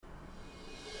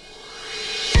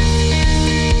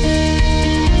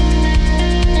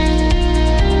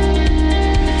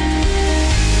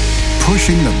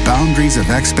pushing the boundaries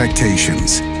of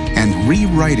expectations and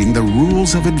rewriting the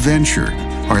rules of adventure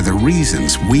are the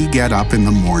reasons we get up in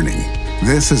the morning.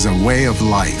 This is a way of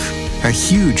life, a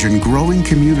huge and growing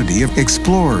community of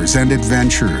explorers and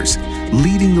adventurers,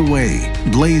 leading the way,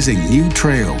 blazing new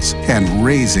trails, and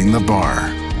raising the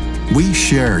bar. We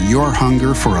share your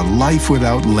hunger for a life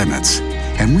without limits,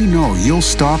 and we know you'll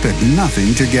stop at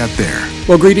nothing to get there.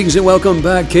 Well, greetings and welcome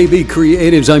back, KB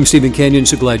Creatives. I'm Stephen Canyon,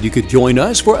 so glad you could join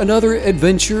us for another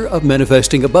adventure of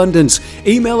manifesting abundance.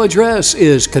 Email address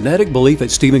is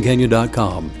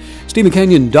kineticbelief@stephencanyon.com.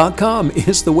 StephenCanyon.com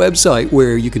is the website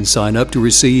where you can sign up to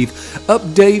receive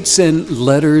updates and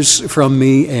letters from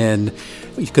me, and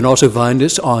you can also find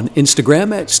us on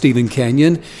Instagram at Stephen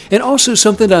Canyon, and also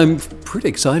something I'm pretty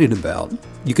excited about.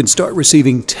 You can start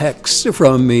receiving texts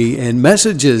from me and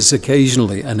messages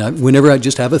occasionally, and whenever I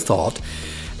just have a thought,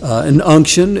 an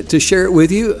unction to share it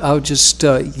with you, I'll just,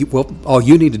 all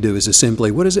you need to do is simply,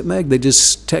 what is it, Meg? They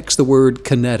just text the word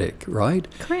kinetic, right?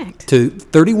 Correct. To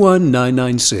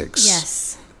 31996.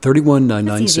 Yes.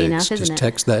 31996. That's easy enough, just isn't it?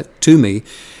 text that to me.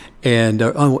 And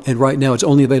right now it's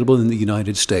only available in the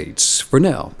United States for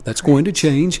now. That's going to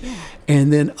change. Yeah.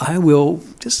 And then I will,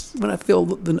 just when I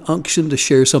feel an unction to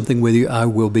share something with you, I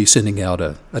will be sending out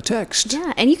a text.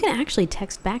 Yeah, and you can actually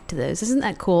text back to those. Isn't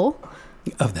that cool?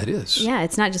 Oh, that is. Yeah,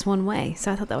 it's not just one way.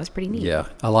 So I thought that was pretty neat. Yeah,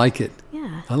 I like it.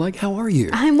 Yeah. How are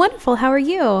you? I'm wonderful. How are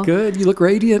you? Good. You look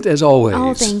radiant as always.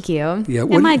 Oh, thank you. Yeah.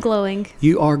 Am I glowing?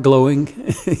 You are glowing.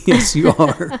 Yes, you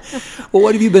are. Well,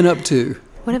 what have you been up to?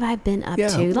 What have I been up Yeah,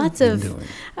 to? what have you been doing?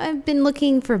 I've been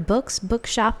looking for books, book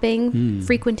shopping,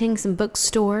 frequenting some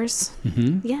bookstores.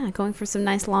 Mm-hmm. Yeah, going for some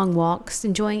nice long walks,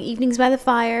 enjoying evenings by the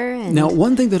fire. And Now,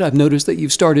 one thing that I've noticed that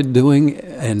you've started doing,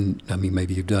 and I mean,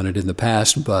 maybe you've done it in the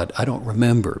past, but I don't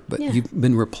remember, but Yeah. you've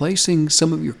been replacing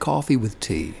some of your coffee with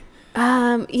tea.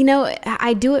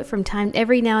 I do it from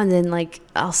every now and then. Like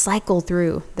I'll cycle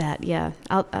through that. Yeah,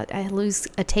 I lose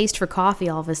a taste for coffee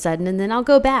all of a sudden, and then I'll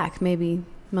go back maybe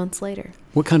months later.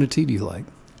 What kind of tea do you like?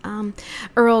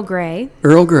 Earl Grey.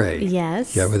 Earl Grey.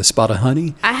 Yes. Yeah, with a spot of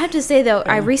honey. I have to say though,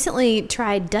 I recently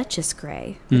tried Duchess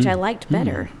Grey, which I liked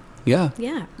better. Yeah.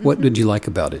 Yeah. What did you like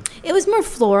about it? It was more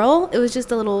floral. It was just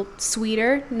a little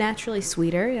sweeter, naturally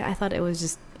sweeter. I thought it was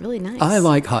just really nice. I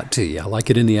like hot tea. I like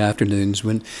it in the afternoons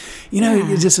when,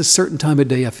 it's just a certain time of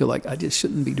day I feel like I just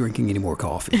shouldn't be drinking any more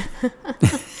coffee.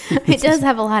 It does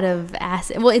have a lot of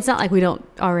acid. Well, it's not like we don't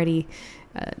already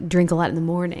drink a lot in the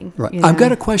morning. Right. You know? I've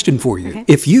got a question for you. Okay.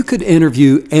 If you could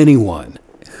interview anyone,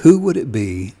 who would it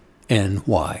be and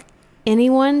why?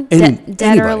 Anyone? Any- Dead or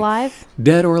anybody. alive?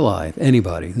 Dead or alive,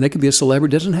 anybody. And they could be a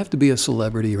celebrity. It doesn't have to be a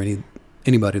celebrity or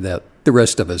anybody that the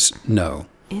rest of us know.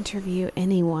 Interview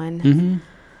anyone. Mm-hmm.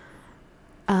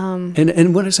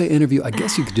 And when I say interview, I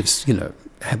guess you could just,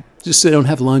 just sit down and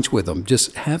have lunch with them.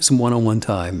 Just have some one-on-one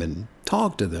time and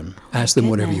talk to them. Ask them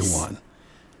whatever you goodness. want.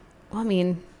 Well, I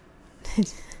mean,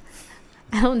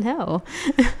 I don't know.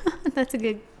 That's a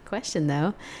good question,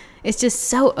 though. It's just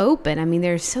so open. I mean,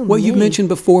 there's so Well, many. you mentioned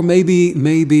before maybe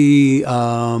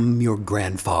your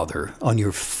grandfather on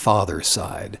your father's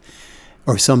side,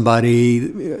 or somebody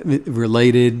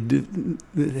related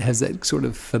that has that sort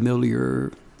of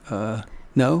familiar. No.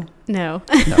 No. No.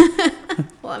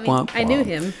 Well, I mean, Womp I knew womp.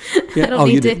 him. Yeah. I don't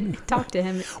you need to did. talk to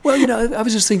him. Well, I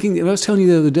was just thinking. I was telling you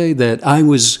the other day that I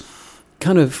was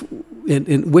kind of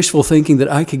in wishful thinking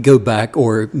that I could go back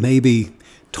or maybe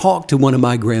talk to one of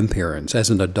my grandparents as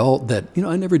an adult that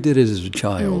I never did it as a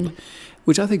child,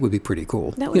 which I think would be pretty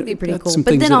cool. That would be pretty that's cool. some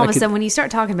But things then that all I of a could- sudden, when you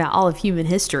start talking about all of human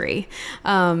history,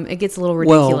 it gets a little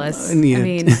Well, ridiculous. yeah. I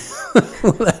mean,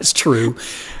 well, that's true.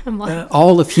 I'm like,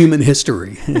 All of human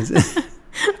history.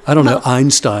 I don't know,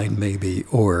 Einstein maybe,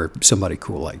 or somebody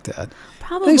cool like that.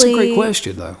 probably. That's a great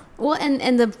question, though. Well,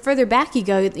 and the further back you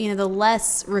go, the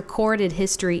less recorded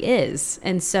history is.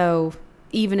 And so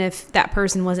even if that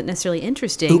person wasn't necessarily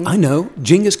interesting. Ooh, I know.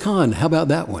 Genghis Khan. How about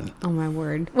that one? Oh, my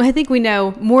word. Well, I think we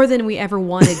know more than we ever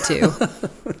wanted to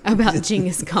about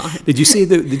Genghis Khan. Did you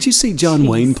see John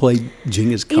Wayne play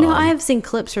Genghis Khan? I have seen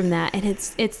clips from that, and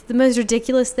it's the most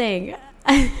ridiculous thing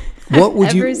What would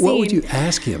ever you seen.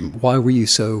 ask him? Why were you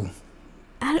so?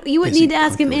 You wouldn't Is he need to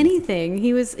ask him conquering? anything.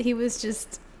 He was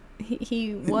just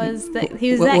he was that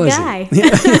What was guy.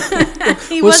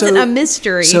 he? He Well, wasn't so- a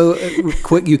mystery. So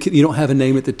quick, you don't have a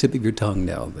name at the tip of your tongue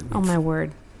now. Then. Oh my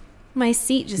word. My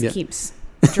seat just Yeah. keeps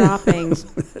dropping.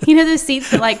 Those seats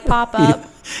that like pop up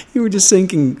You were just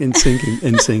sinking and sinking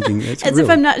and sinking. That's as really, if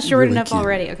I'm not short really enough cute.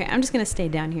 already. Okay, I'm just going to stay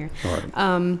down here. All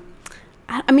right.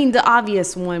 I mean, the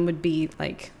obvious one would be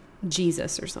like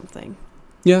Jesus or something.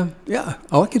 Yeah.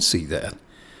 Oh, I could see that.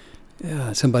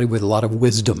 Yeah, somebody with a lot of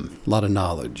wisdom, a lot of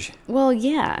knowledge. Well,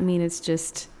 yeah. I mean, it's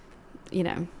just, you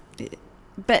know,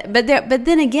 but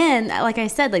then again, like I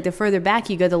said, like the further back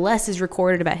you go, the less is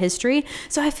recorded about history.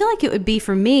 So I feel like it would be,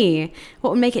 for me, what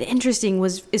would make it interesting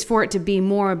is for it to be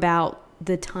more about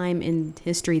the time in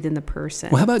history than the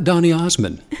person. Well, how about Donny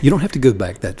Osmond? You don't have to go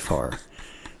back that far.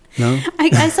 No?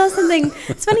 I saw something.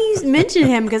 It's funny you mentioned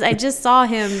him because I just saw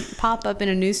him pop up in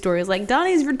a news story. It's like,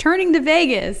 Donnie's returning to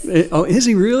Vegas. Oh, is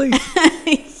he really?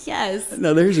 Yes.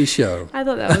 No, there's a show. I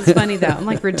thought that was funny, though. I'm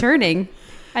like, returning?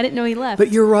 I didn't know he left.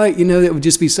 But you're right. You know, it would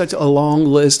just be such a long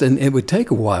list, and it would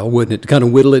take a while, wouldn't it, to kind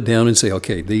of whittle it down and say,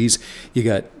 okay, these, you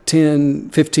got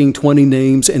 10, 15, 20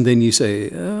 names, and then you say,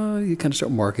 you kind of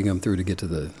start marking them through to get to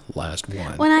the last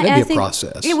one. Well, That'd be a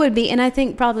process. It would be, and I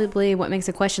think probably what makes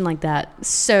a question like that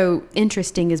so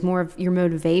interesting is more of your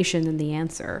motivation than the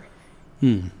answer.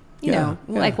 You know,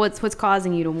 like what's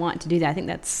causing you to want to do that. I think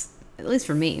that's, at least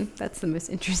for me, that's the most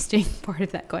interesting part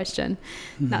of that question,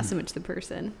 not so much the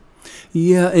person.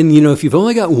 Yeah, and you know, if you've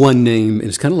only got one name,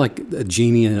 it's kind of like a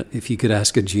genie. If you could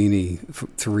ask a genie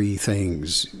three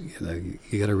things, you know,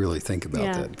 you got to really think about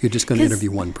that. If you're just going to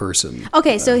interview one person.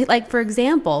 Okay, so like for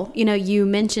example, you know, you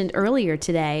mentioned earlier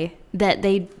today that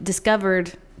they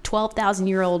discovered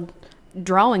 12,000-year-old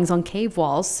drawings on cave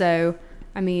walls. So,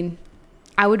 I mean,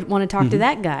 I would want to talk to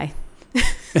that guy.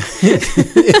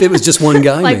 If it was just one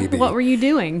guy, like, maybe. What were you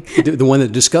doing? The one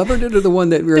that discovered it, or the one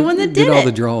that did all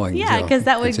the drawings? Yeah, because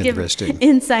that would give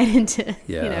insight into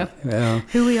you know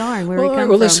who we are and where we come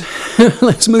from.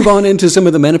 Let's move on into some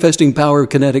of the manifesting power of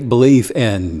kinetic belief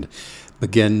and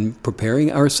begin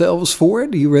preparing ourselves for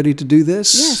it. Are you ready to do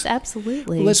this? Yes,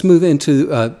 absolutely. Well, let's move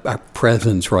into our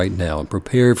presence right now and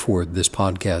prepare for this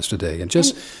podcast today. And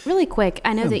really quick,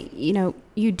 I know that you know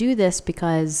you do this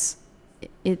because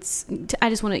I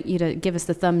just want you to give us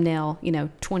the thumbnail,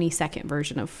 20-second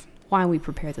version of why we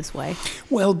prepare this way.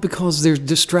 Well, because there's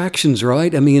distractions,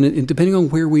 right? I mean, and depending on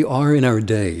where we are in our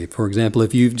day. For example,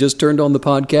 if you've just turned on the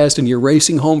podcast and you're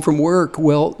racing home from work,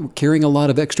 well, we're carrying a lot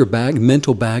of extra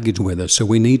mental baggage with us. So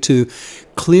we need to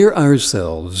clear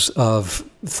ourselves of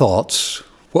thoughts,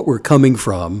 what we're coming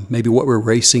from, maybe what we're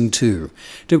racing to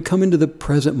come into the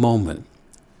present moment,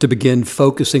 to begin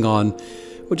focusing on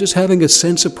just having a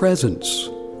sense of presence,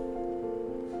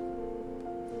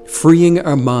 freeing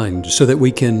our mind so that we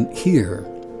can hear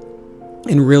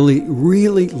and really,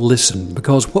 really listen,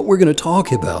 because what we're going to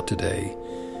talk about today,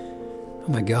 oh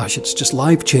my gosh, it's just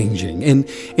life-changing.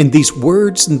 And these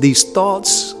words and these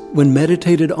thoughts, when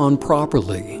meditated on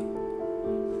properly,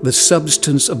 the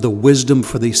substance of the wisdom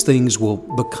for these things will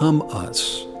become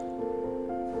us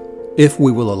if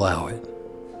we will allow it.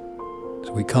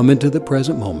 So we come into the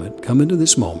present moment, come into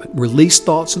this moment, release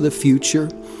thoughts of the future,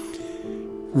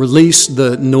 release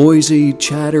the noisy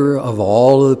chatter of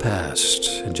all of the past,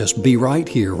 and just be right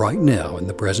here, right now, in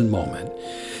the present moment.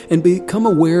 And become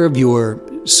aware of your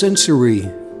sensory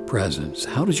presence.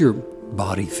 How does your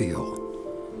body feel?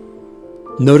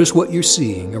 Notice what you're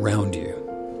seeing around you.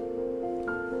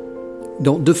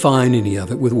 Don't define any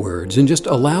of it with words, and just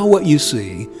allow what you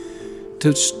see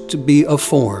to be a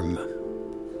form.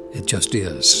 It just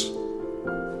is.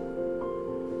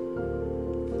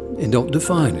 And don't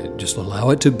define it. Just allow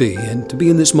it to be, and to be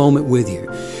in this moment with you.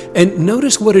 And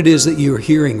notice what it is that you're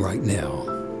hearing right now.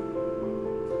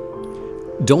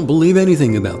 Don't believe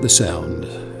anything about the sound.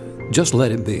 Just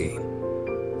let it be.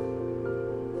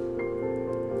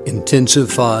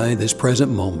 Intensify this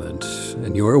present moment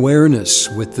and your awareness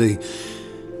with the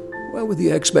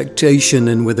expectation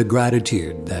and with the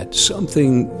gratitude that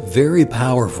something very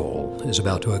powerful is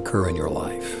about to occur in your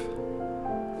life.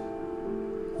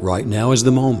 Right now is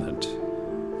the moment.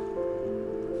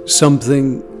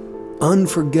 Something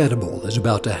unforgettable is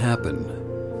about to happen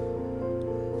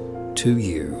to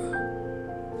you.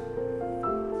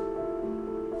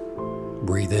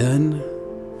 Breathe in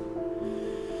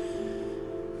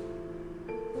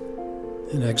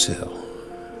and exhale.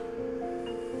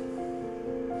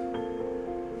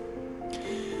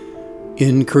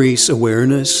 Increase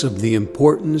awareness of the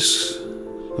importance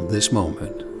of this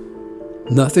moment.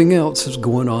 Nothing else is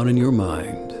going on in your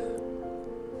mind.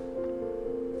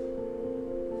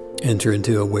 Enter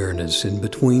into awareness in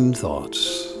between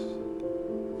thoughts.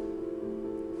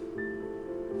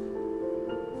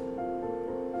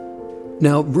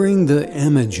 Now bring the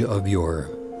image of your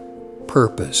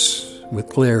purpose with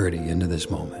clarity into this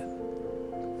moment.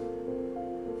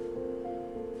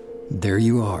 There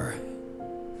you are.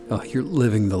 Oh, you're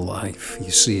living the life.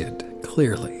 You see it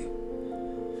clearly.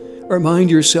 Remind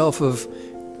yourself of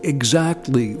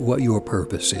exactly what your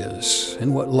purpose is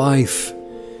and what life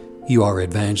you are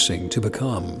advancing to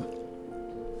become.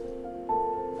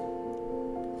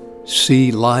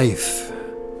 See life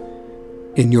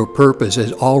in your purpose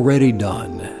as already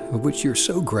done, which you're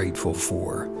so grateful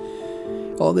for.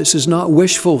 All this is not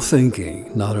wishful thinking,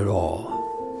 not at all.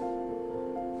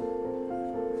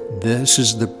 This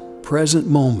is the present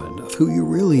moment of who you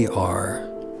really are.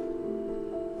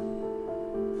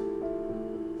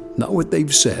 Not what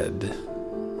they've said,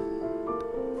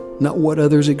 not what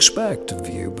others expect of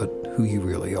you, but who you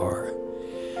really are.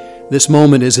 This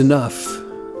moment is enough.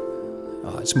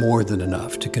 It's more than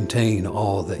enough to contain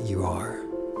all that you are.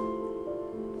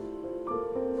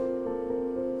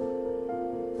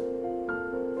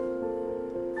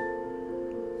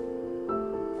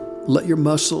 Let your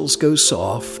muscles go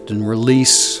soft and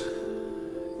release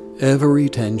every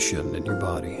tension in your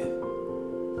body.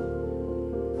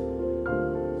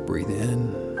 Breathe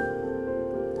in.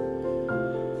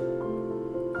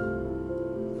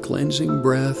 Cleansing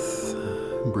breath.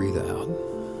 Breathe out.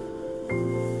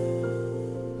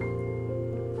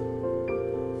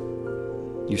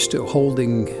 You're still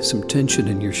holding some tension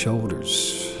in your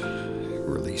shoulders.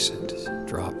 Release it.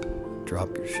 Drop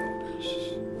your shoulders.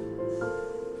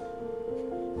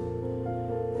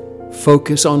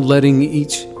 Focus on letting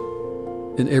each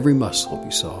and every muscle be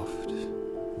soft.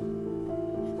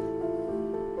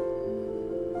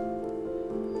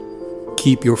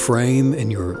 Keep your frame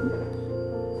and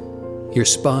your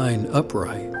spine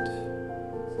upright.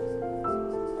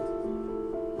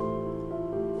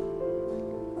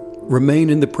 Remain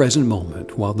in the present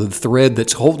moment while the thread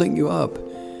that's holding you up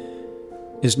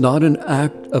is not an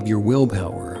act of your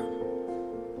willpower.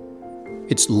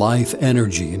 It's life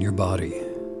energy in your body.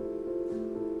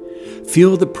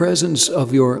 Feel the presence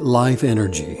of your life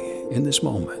energy in this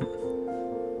moment.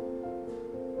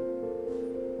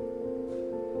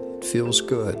 It feels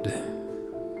good.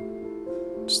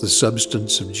 It's the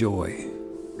substance of joy.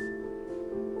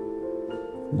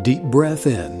 Deep breath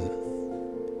in.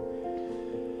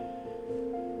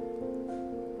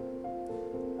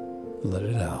 Let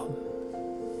it out.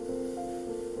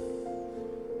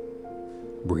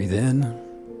 Breathe in.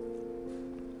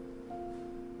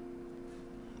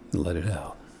 Let it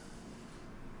out.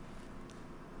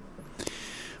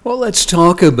 Well, let's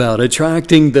talk about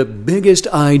attracting the biggest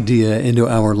idea into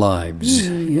our lives.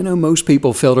 You know, most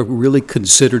people fail to really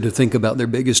consider to think about their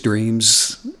biggest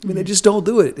dreams. I mean, they just don't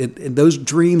do it. And those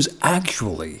dreams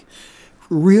actually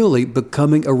really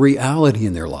becoming a reality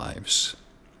in their lives.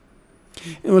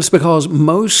 And it's because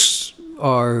most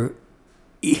are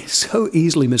so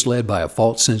easily misled by a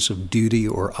false sense of duty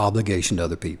or obligation to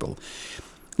other people.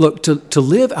 Look, to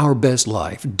live our best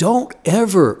life, don't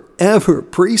ever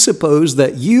presuppose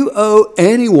that you owe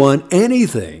anyone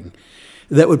anything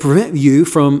that would prevent you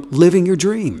from living your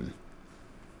dream.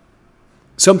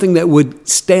 Something that would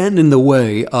stand in the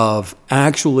way of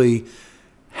actually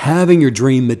having your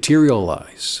dream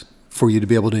materialize for you to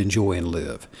be able to enjoy and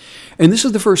live. And this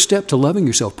is the first step to loving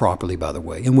yourself properly, by the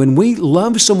way. And when we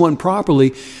love someone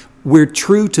properly, we're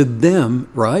true to them,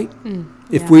 right?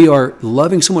 If we are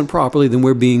loving someone properly, then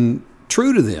we're being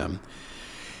true to them.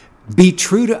 Be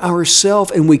true to ourselves,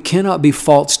 and we cannot be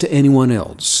false to anyone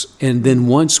else. And then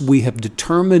once we have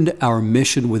determined our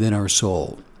mission within our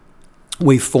soul,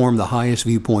 we form the highest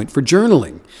viewpoint for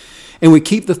journaling. And we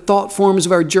keep the thought forms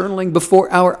of our journaling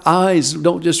before our eyes.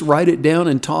 Don't just write it down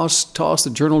and toss the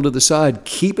journal to the side.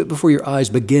 Keep it before your eyes.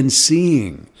 Begin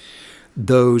seeing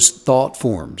those thought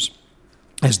forms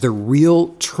as the real,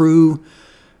 true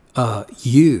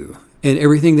you and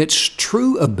everything that's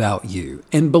true about you.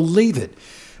 And believe it.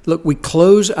 Look, we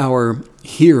close our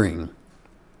hearing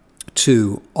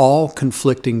to all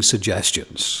conflicting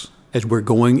suggestions as we're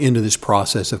going into this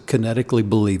process of kinetically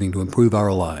believing to improve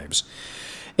our lives.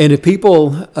 And if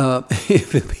people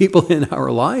in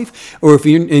our life, or if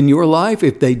you're in your life,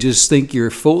 if they just think you're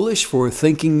foolish for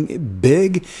thinking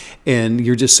big and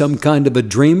you're just some kind of a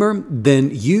dreamer,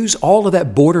 then use all of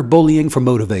that border bullying for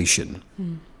motivation.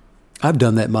 I've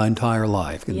done that my entire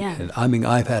life. And I mean,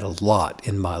 I've had a lot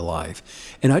in my life.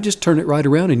 And I just turn it right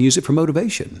around and use it for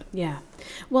motivation. Yeah.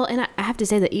 Well, and I have to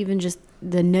say that even just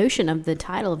the notion of the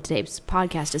title of today's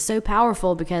podcast is so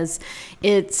powerful because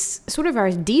it's sort of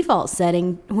our default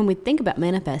setting when we think about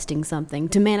manifesting something,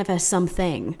 to manifest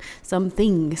something,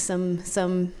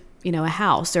 a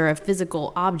house or a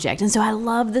physical object. And so I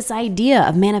love this idea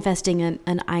of manifesting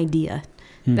an idea.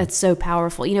 That's so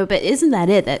powerful, but isn't that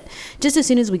it? That just as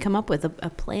soon as we come up with a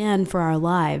plan for our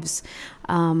lives,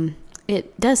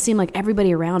 it does seem like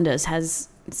everybody around us has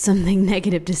something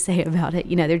negative to say about it.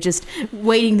 They're just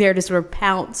waiting there to sort of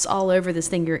pounce all over this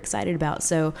thing you're excited about.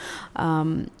 So,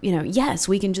 yes,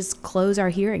 we can just close our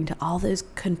hearing to all those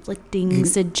conflicting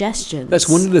suggestions. That's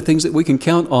one of the things that we can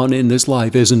count on in this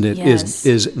life, isn't it? Yes.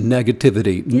 Is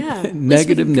negativity. Yeah.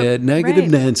 Negative Ned, negative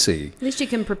right. Nancy. At least you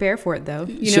can prepare for it, though.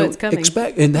 So It's coming.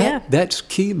 That's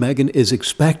key, Megan, is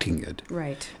expecting it.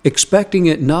 Right. Expecting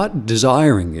it, not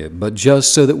desiring it, but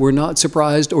just so that we're not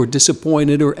surprised or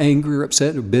disappointed or angry or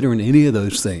upset or bitter and any of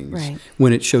those things Right.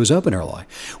 when it shows up in our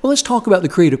life. Well, let's talk about the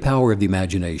creative power of the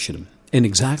imagination and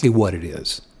exactly what it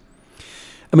is.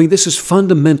 I mean, this is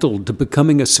fundamental to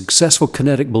becoming a successful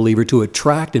kinetic believer, to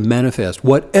attract and manifest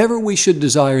whatever we should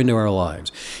desire into our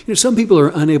lives. Some people are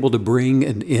unable to bring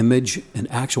an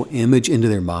actual image into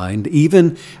their mind,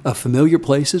 even familiar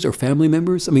places or family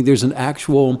members. I mean, there's an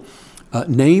actual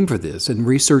name for this, and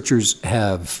researchers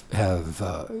have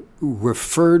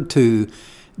referred to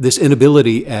this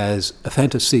inability as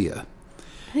aphantasia.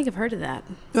 I think I've heard of that.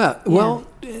 Well,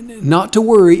 not to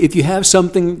worry if you have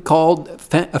something called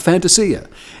aphantasia,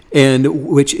 and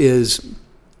which is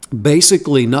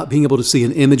basically not being able to see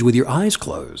an image with your eyes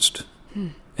closed,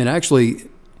 and actually,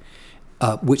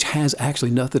 which has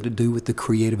actually nothing to do with the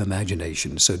creative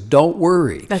imagination. So don't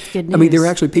worry. That's good news. I mean, there are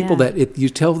actually people that if you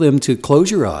tell them to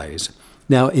close your eyes,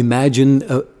 now imagine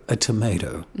a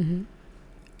tomato,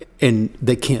 and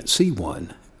they can't see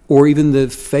one. Or even the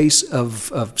face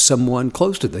of someone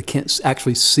close to them. They can't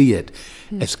actually see it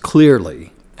as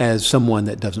clearly as someone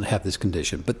that doesn't have this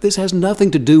condition. But this has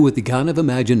nothing to do with the kind of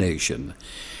imagination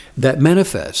that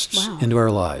manifests into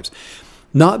our lives.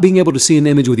 Not being able to see an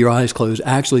image with your eyes closed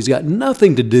actually has got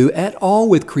nothing to do at all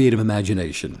with creative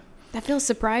imagination. That feels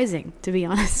surprising, to be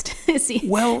honest. It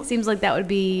seems like that would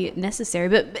be necessary.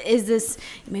 But is this,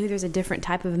 maybe there's a different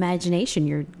type of imagination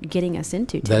you're getting us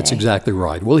into today? That's exactly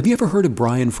right. Well, have you ever heard of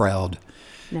Brian Froud?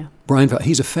 No. Brian Froud,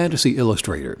 he's a fantasy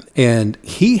illustrator, and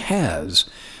he has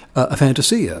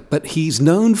aphantasia, but he's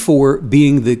known for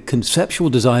being the conceptual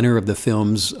designer of the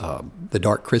films The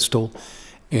Dark Crystal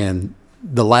and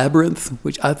The Labyrinth,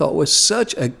 which I thought was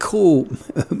such a cool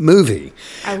movie.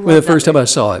 I love the first that time I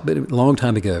saw it, but a long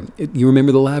time ago. You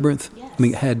remember The Labyrinth? Yes. I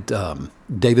mean, it had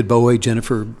David Bowie,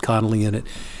 Jennifer Connelly in it.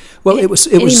 Well, any was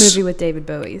movie with David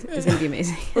Bowie is going to be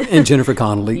amazing. and Jennifer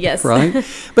Connelly, Yes. right?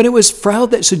 But it was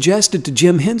Froud that suggested to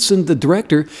Jim Henson, the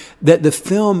director, that the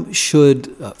film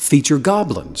should feature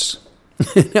goblins.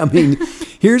 I mean,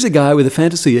 here's a guy with a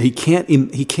fantasy. He can't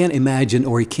imagine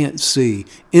or he can't see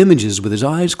images with his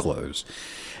eyes closed.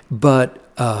 But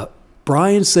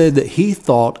Brian said that he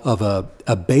thought of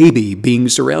a baby being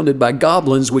surrounded by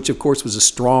goblins, which of course was a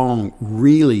strong,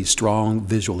 really strong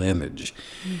visual image.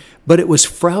 But it was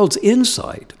Froud's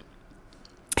insight,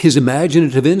 his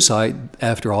imaginative insight,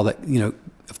 after all that,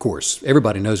 of course,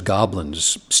 everybody knows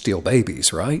goblins steal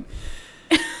babies, right?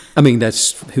 I mean,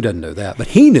 who doesn't know that? But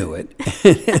he knew it,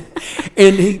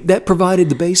 and that provided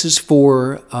the basis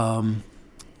for The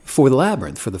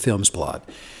Labyrinth, for the film's plot.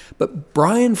 But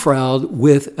Brian Froud,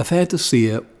 with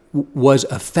aphantasia, was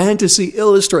a fantasy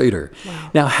illustrator.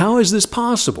 Wow. Now, how is this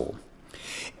possible?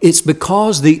 It's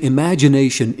because the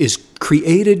imagination is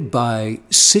created by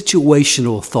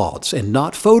situational thoughts and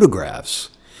not photographs.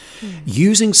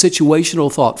 Using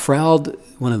situational thought, Froud,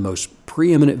 one of the most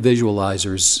preeminent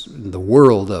visualizers in the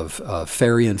world of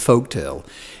fairy and folktale,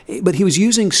 but he was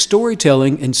using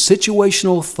storytelling and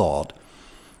situational thought.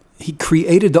 He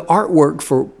created the artwork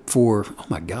for oh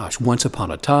my gosh, Once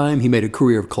Upon a Time. He made a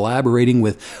career of collaborating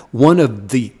with one of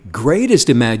the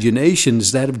greatest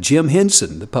imaginations, that of Jim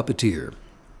Henson, the puppeteer.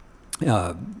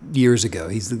 Years ago.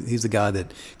 He's the guy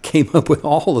that came up with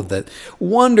all of that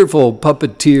wonderful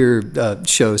puppeteer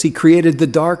shows. He created The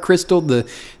Dark Crystal, the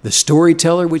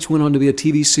Storyteller, which went on to be a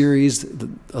TV series,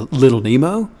 Little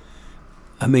Nemo.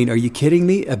 I mean, are you kidding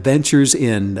me? Adventures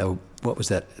in, what was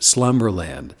that,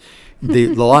 Slumberland. The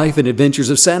Life and Adventures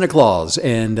of Santa Claus,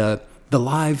 and the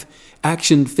live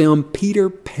action film Peter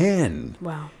Pan.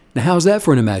 Wow. Now, how's that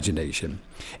for an imagination?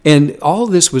 And all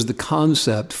this was the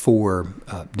concept for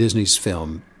Disney's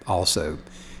film also,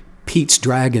 Pete's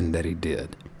Dragon, that he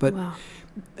did. But wow.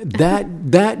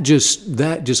 that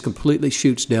just completely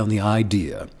shoots down the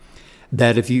idea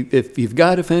that if you've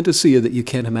got a fantasia that you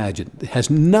can't imagine, it has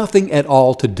nothing at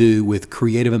all to do with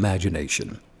creative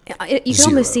imagination. You can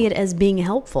almost see it as being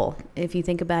helpful if you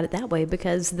think about it that way,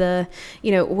 because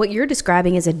what you're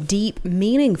describing is a deep,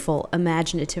 meaningful,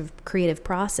 imaginative, creative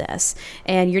process,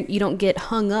 and you don't get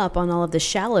hung up on all of the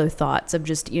shallow thoughts of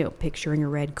just picturing a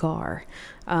red car,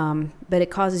 but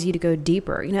it causes you to go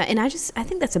deeper. And I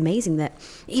think that's amazing that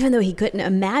even though he couldn't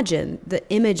imagine the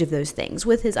image of those things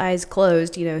with his eyes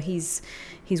closed, he's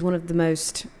He's one of the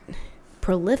most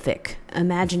prolific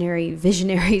imaginary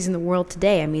visionaries in the world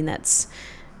today. I mean, that's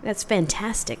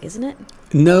fantastic, isn't it?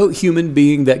 No human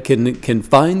being that can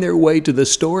find their way to the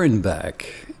store and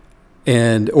back,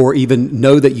 or even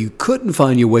know that you couldn't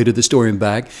find your way to the store and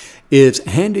back, is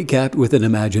handicapped with an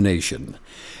imagination.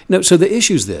 No, so the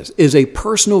issue is this: is a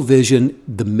personal vision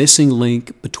the missing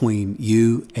link between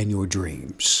you and your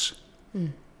dreams?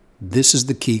 This is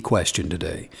the key question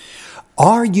today.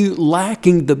 Are you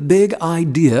lacking the big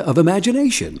idea of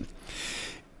imagination?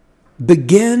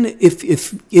 Begin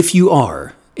if you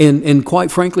are, and quite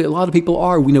frankly, a lot of people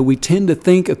are. We tend to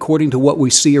think according to what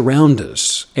we see around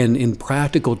us and in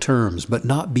practical terms, but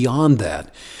not beyond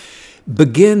that.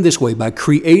 Begin this way by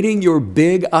creating your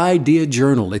big idea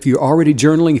journal. If you're already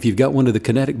journaling, if you've got one of the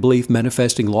Kinetic Belief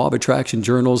Manifesting Law of Attraction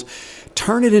journals,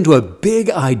 turn it into a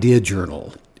big idea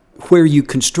journal where you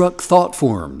construct thought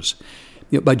forms.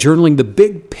 By journaling the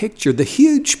big picture, the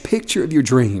huge picture of your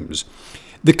dreams.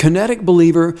 The kinetic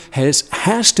believer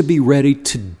has to be ready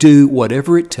to do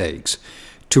whatever it takes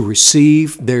to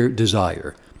receive their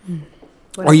desire.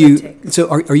 Are you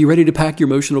ready to pack your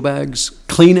emotional bags,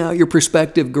 clean out your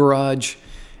perspective garage,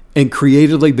 and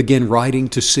creatively begin writing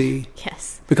to see?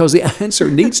 Yes. Because the answer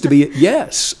needs to be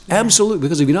yes, absolutely.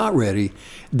 Because if you're not ready,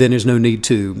 then there's no need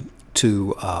to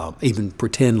even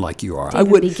pretend like you are. I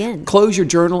would begin. Close your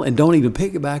journal and don't even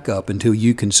pick it back up until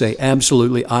you can say,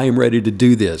 absolutely, I am ready to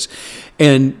do this.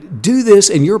 And do this,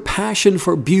 and your passion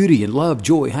for beauty and love,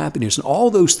 joy, happiness, and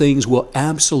all those things will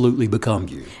absolutely become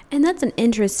you. And that's an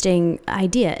interesting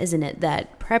idea, isn't it?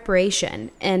 That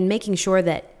preparation and making sure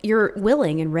that you're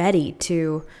willing and ready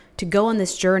to go on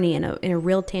this journey in a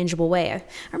real tangible way. I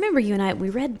remember you and we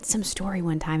read some story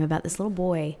one time about this little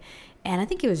boy. And I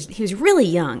think he was really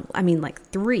young. I mean, like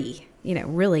 3,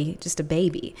 really just a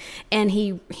baby. And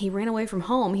he ran away from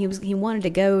home. He wanted to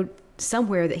go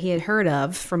somewhere that he had heard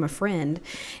of from a friend.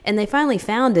 And they finally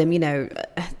found him,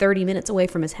 30 minutes away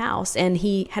from his house. And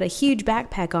he had a huge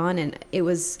backpack on, and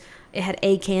it had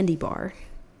a candy bar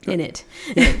in it,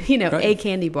 right. A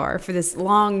candy bar for this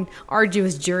long,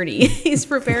 arduous journey he's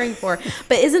preparing for.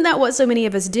 But isn't that what so many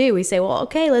of us do? We say, well,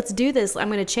 okay, let's do this. I'm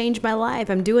going to change my life.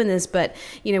 I'm doing this. But,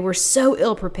 we're so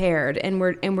ill prepared, and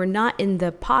we're not in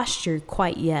the posture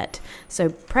quite yet. So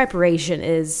preparation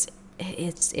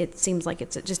it seems like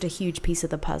it's just a huge piece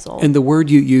of the puzzle. And the word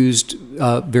you used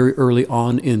very early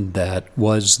on in that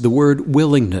was the word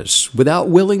willingness. Without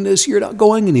willingness, you're not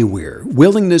going anywhere.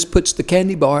 Willingness puts the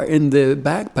candy bar in the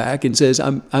backpack and says,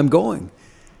 I'm going.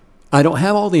 I don't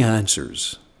have all the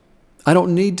answers. I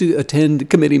don't need to attend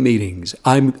committee meetings.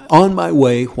 I'm on my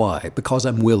way. Why? Because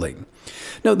I'm willing.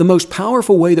 Now, the most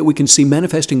powerful way that we can see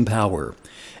manifesting power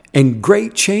and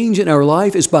great change in our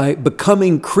life is by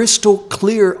becoming crystal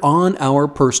clear on our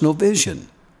personal vision.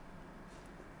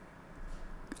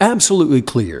 Absolutely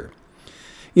clear.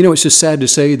 It's just sad to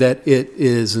say that it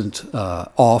isn't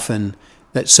often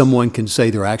that someone can say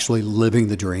they're actually living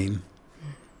the dream.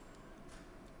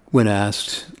 When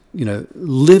asked,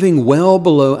 living well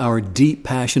below our deep,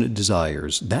 passionate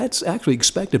desires, that's actually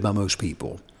expected by most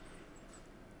people.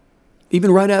 Even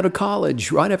right out of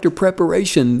college, right after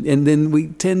preparation, and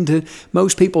then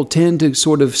most people tend to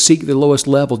sort of seek the lowest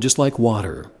level, just like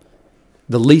water.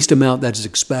 The least amount that is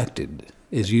expected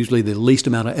is usually the least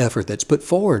amount of effort that's put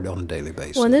forward on a daily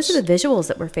basis. Well, and those are the visuals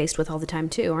that we're faced with all the time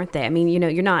too, aren't they? I mean,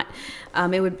 you're not,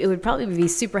 it would probably be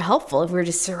super helpful if we were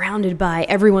just surrounded by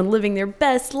everyone living their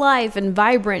best life and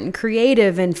vibrant and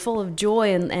creative and full of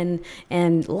joy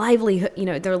and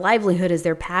livelihood, their livelihood is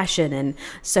their passion. And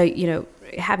so,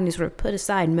 having to sort of put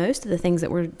aside most of the things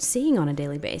that we're seeing on a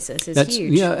daily basis is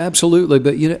huge. Yeah, absolutely.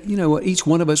 But you know what? Each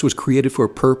one of us was created for a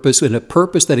purpose, and a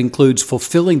purpose that includes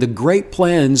fulfilling the great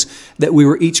plans that we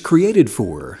were each created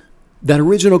for. That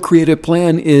original creative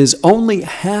plan is only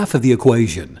half of the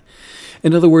equation.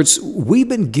 In other words, we've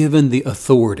been given the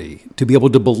authority to be able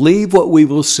to believe what we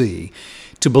will see,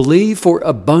 to believe for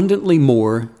abundantly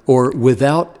more, or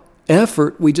without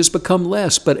effort, we just become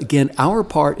less. But again, our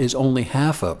part is only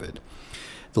half of it.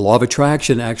 The law of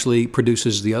attraction actually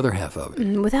produces the other half of it.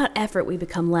 Without effort, we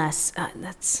become less.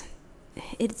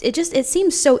 It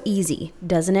seems so easy,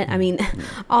 doesn't it? I mean,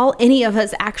 all any of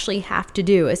us actually have to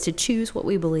do is to choose what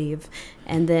we believe,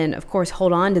 and then, of course,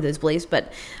 hold on to those beliefs.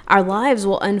 But our lives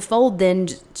will unfold then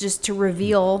just to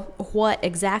reveal what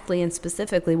exactly and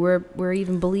specifically we're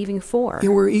even believing for.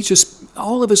 Yeah,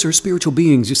 all of us are spiritual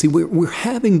beings. You see, we're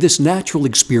having this natural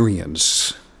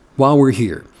experience while we're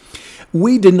here.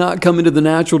 We did not come into the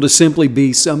natural to simply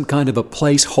be some kind of a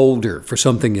placeholder for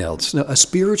something else. No, a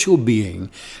spiritual being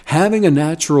having a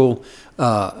natural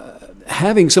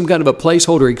having some kind of a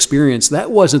placeholder experience,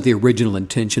 that wasn't the original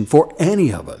intention for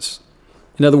any of us.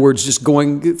 In other words, just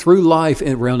going through life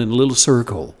around in a little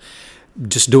circle,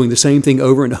 just doing the same thing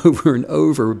over and over and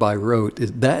over by rote,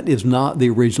 that is not the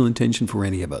original intention for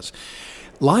any of us.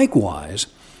 Likewise,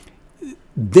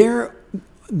 there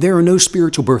are no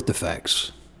spiritual birth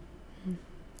defects.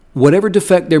 Whatever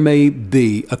defect there may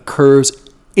be occurs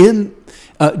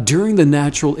during the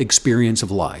natural experience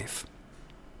of life.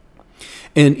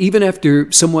 And even after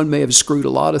someone may have screwed a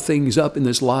lot of things up in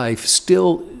this life,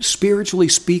 still, spiritually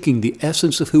speaking, the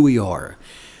essence of who we are,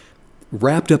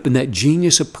 wrapped up in that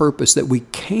genius of purpose that we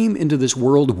came into this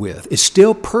world with, is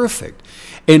still perfect.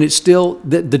 And it's still,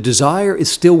 the desire is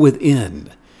still within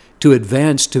to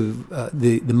advance to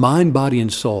the mind, body,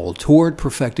 and soul toward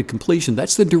perfected completion.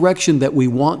 That's the direction that we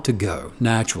want to go,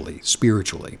 naturally,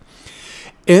 spiritually.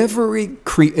 Every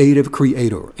creative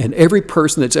creator and every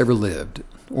person that's ever lived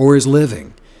or is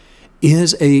living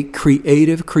is a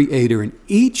creative creator, and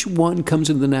each one comes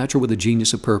into the natural with a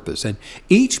genius of purpose. And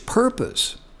each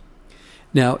purpose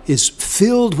now is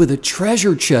filled with a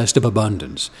treasure chest of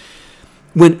abundance.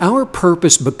 When our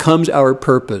purpose becomes our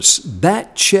purpose,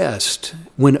 that chest,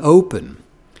 when open,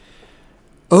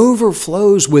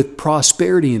 overflows with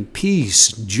prosperity and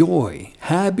peace, joy,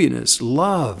 happiness,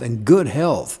 love, and good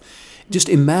health. Just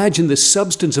imagine the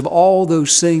substance of all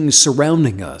those things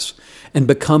surrounding us and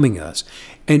becoming us.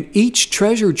 And each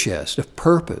treasure chest of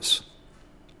purpose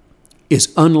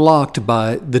is unlocked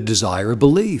by the desire of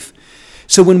belief.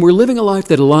 So when we're living a life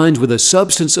that aligns with a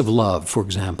substance of love, for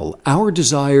example, our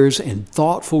desires and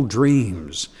thoughtful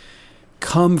dreams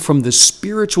come from the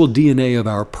spiritual DNA of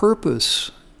our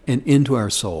purpose and into our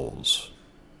souls.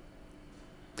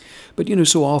 But,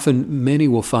 so often many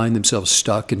will find themselves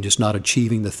stuck and just not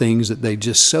achieving the things that they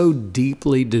just so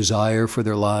deeply desire for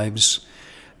their lives.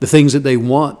 The things that they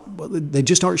want, they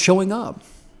just aren't showing up.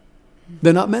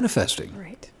 They're not manifesting.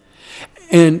 Right.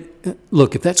 And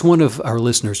look, if that's one of our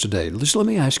listeners today, just let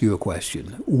me ask you a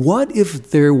question. What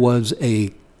if there was a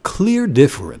clear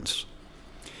difference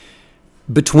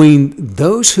between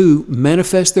those who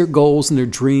manifest their goals and their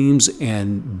dreams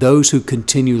and those who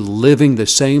continue living the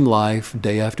same life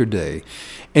day after day?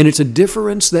 And it's a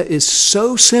difference that is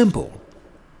so simple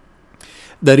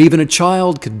that even a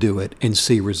child could do it and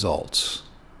see results.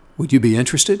 Would you be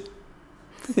interested?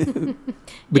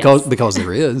 Because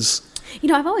there is.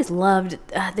 I've always loved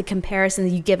the comparison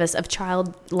that you give us of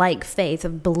childlike faith,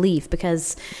 of belief,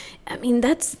 because,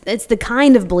 it's the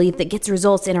kind of belief that gets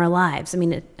results in our lives.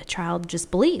 A child just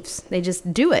believes. They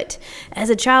just do it. As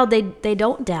a child, they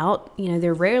don't doubt.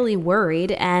 They're rarely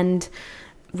worried, and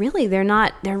really,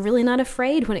 they're really not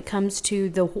afraid when it comes to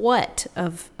the what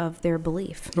of their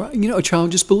belief. Right. A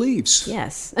child just believes.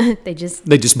 Yes. They just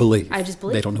believe. I just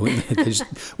believe. They don't know it.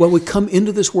 We come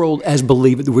into this world as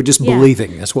believers. We're just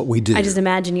believing. That's what we do. I just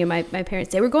imagine my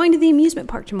parents say, we're going to the amusement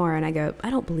park tomorrow. And I go, I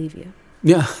don't believe you.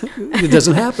 Yeah, it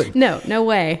doesn't happen. No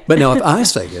way. But now if I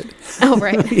say it, oh,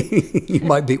 right. You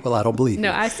might be, I don't believe you.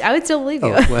 No, I would still believe you.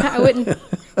 Oh, well. I wouldn't.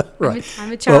 Right.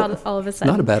 I'm a child all of a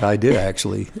sudden. Not a bad idea,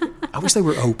 actually. I wish they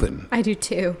were open. I do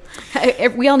too.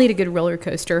 We all need a good roller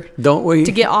coaster. Don't we?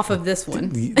 To get off of this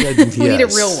one. Yes. We need a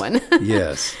real one.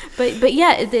 Yes. But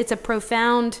yeah, it's a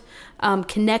profound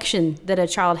connection that a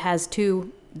child has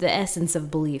to the essence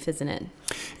of belief, isn't it?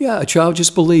 Yeah, a child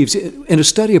just believes. In a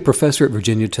study, a professor at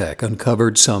Virginia Tech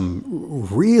uncovered some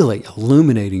really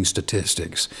illuminating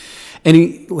statistics.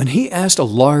 And when he asked a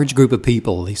large group of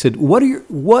people, he said,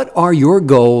 what are your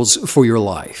goals for your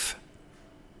life?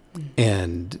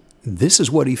 And this is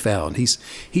what he found. He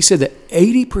said that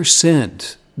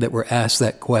 80% that were asked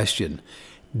that question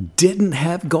didn't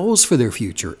have goals for their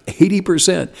future.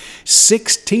 80%.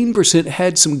 16%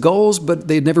 had some goals, but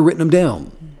they'd never written them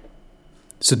down.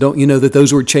 So don't you know that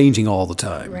those were changing all the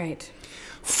time? Right.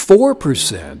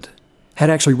 4% had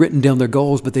actually written down their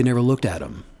goals, but they never looked at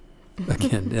them.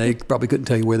 Again, they probably couldn't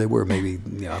tell you where they were. Maybe,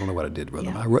 I don't know what I did with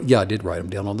them. I did write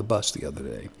them down on the bus the other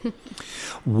day.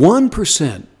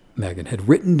 1%, Megan, had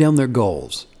written down their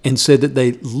goals and said that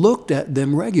they looked at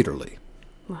them regularly.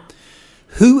 Wow.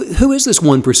 Who is this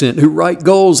 1% who write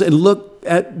goals and look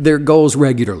at their goals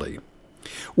regularly?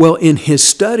 Well, in his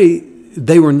study,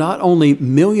 they were not only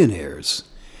millionaires,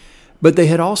 but they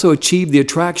had also achieved the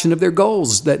attraction of their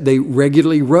goals that they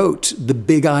regularly wrote the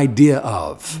big idea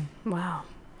of. Wow.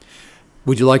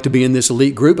 Would you like to be in this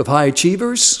elite group of high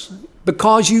achievers?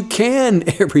 Because you can,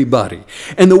 everybody.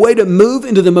 And the way to move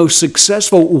into the most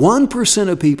successful 1%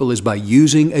 of people is by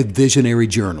using a visionary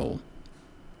journal.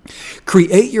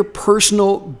 Create your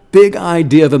personal big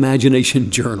idea of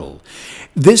imagination journal.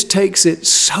 This takes it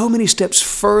so many steps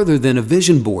further than a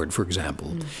vision board, for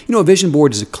example. A vision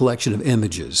board is a collection of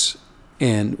images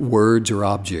and words or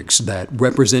objects that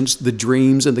represents the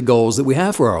dreams and the goals that we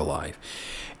have for our life.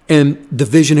 And the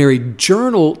visionary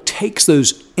journal takes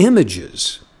those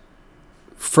images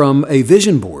from a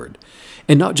vision board,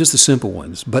 and not just the simple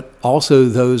ones, but also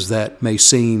those that may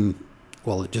seem,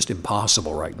 just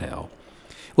impossible right now.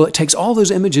 Well, it takes all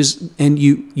those images and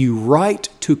you write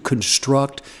to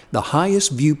construct the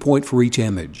highest viewpoint for each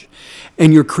image.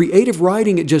 And your creative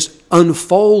writing, it just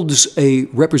unfolds a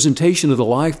representation of the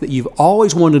life that you've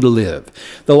always wanted to live,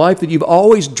 the life that you've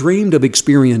always dreamed of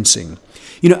experiencing.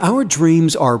 Our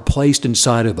dreams are placed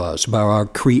inside of us by our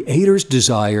Creator's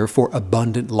desire for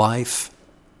abundant life.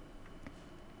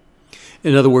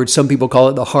 In other words, some people call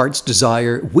it the heart's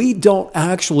desire. We don't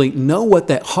actually know what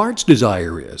that heart's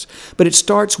desire is, but it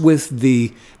starts with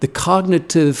the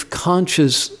cognitive,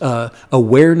 conscious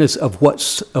awareness of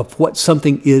what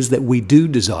something is that we do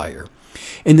desire.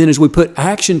 And then as we put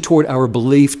action toward our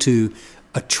belief to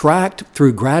attract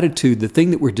through gratitude the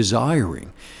thing that we're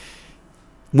desiring,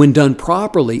 when done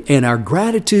properly and our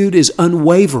gratitude is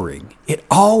unwavering, it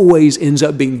always ends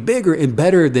up being bigger and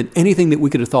better than anything that we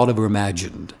could have thought of or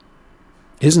imagined.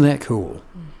 Isn't that cool?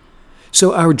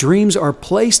 So our dreams are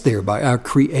placed there by our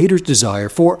Creator's desire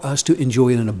for us to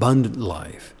enjoy an abundant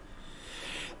life.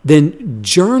 Then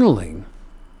journaling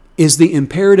is the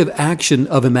imperative action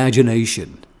of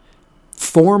imagination,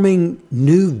 forming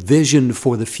new vision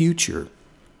for the future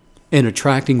and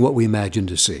attracting what we imagine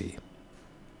to see.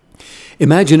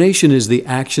 Imagination is the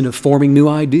action of forming new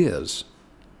ideas.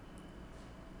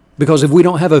 Because if we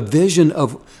don't have a vision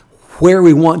of where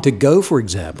we want to go, for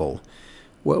example,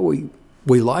 we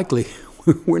likely,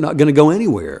 we're not going to go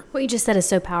anywhere. What you just said is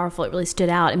so powerful. It really stood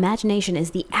out. Imagination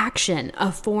is the action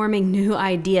of forming new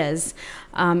ideas.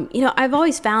 I've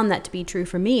always found that to be true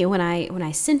for me. When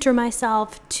I center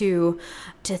myself to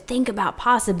think about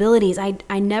possibilities, I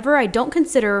don't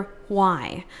consider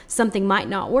why something might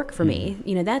not work for me.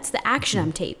 That's the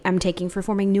action I'm taking for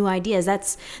forming new ideas.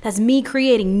 That's me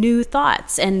creating new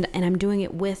thoughts, and I'm doing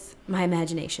it with my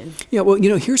imagination. Yeah, well,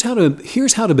 here's how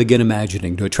to begin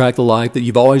imagining to attract the life that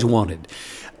you've always wanted.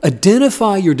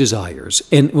 Identify your desires,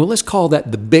 and let's call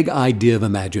that the big idea of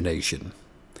imagination.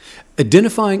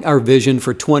 Identifying our vision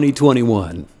for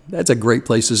 2021. That's a great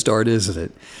place to start, isn't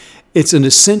it? It's an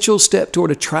essential step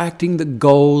toward attracting the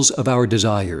goals of our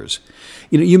desires.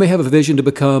 You may have a vision to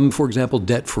become, for example,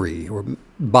 debt-free, or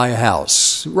buy a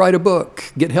house, write a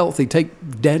book, get healthy,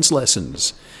 take dance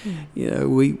lessons.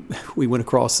 We went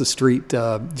across the street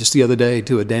just the other day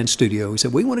to a dance studio. We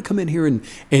said, we want to come in here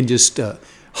and just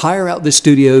hire out this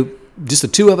studio, just the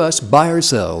two of us by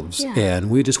ourselves, and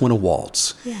we just want to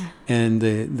waltz. Yeah. And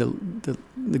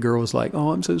the girl was like,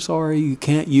 "Oh, I'm so sorry, you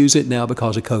can't use it now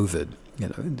because of COVID.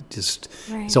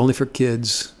 It's only for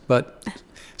kids." But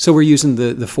so we're using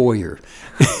the foyer.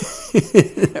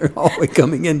 They're always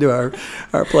coming into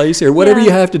our place here. Whatever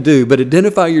you have to do, but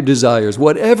identify your desires.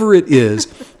 Whatever it is,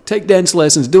 take dance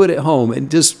lessons, do it at home, and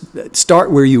just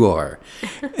start where you are.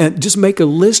 And just make a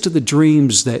list of the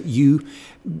dreams that you,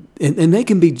 and they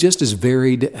can be just as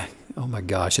varied, oh my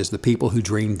gosh, as the people who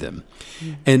dreamed them.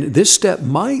 And this step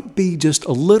might be just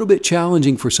a little bit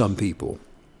challenging for some people,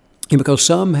 because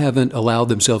some haven't allowed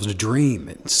themselves to dream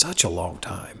in such a long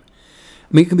time.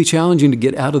 It can be challenging to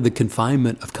get out of the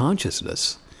confinement of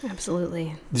consciousness.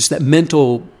 Absolutely. Just that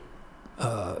mental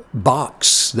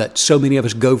box that so many of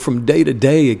us go from day to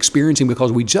day experiencing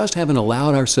because we just haven't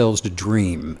allowed ourselves to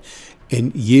dream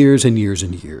in years and years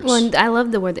and years. Well, and I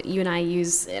love the word that you and I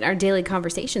use in our daily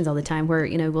conversations all the time, where,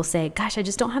 we'll say, gosh, I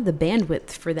just don't have the bandwidth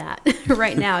for that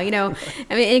right now,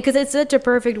 because it's such a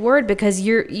perfect word, because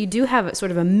you do have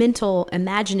sort of a mental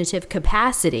imaginative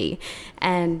capacity.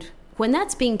 And when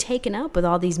that's being taken up with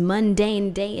all these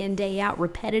mundane, day in, day out,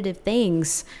 repetitive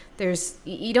things,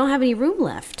 you don't have any room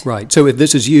left. Right. So if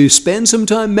this is you, spend some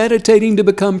time meditating to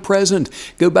become present.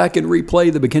 Go back and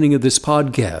replay the beginning of this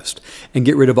podcast and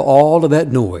get rid of all of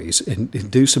that noise and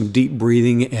do some deep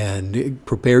breathing and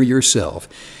prepare yourself.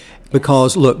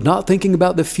 Because, look, not thinking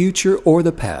about the future or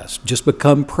the past, just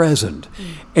become present.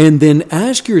 And then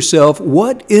ask yourself,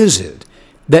 what is it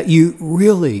that you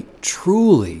really,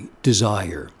 truly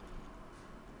desire?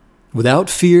 Without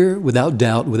fear, without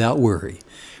doubt, without worry,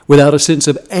 without a sense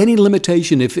of any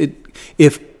limitation.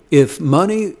 If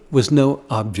money was no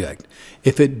object,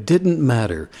 if it didn't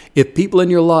matter, if people in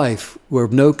your life were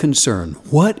of no concern,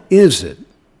 what is it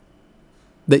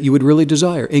that you would really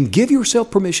desire? And give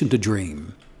yourself permission to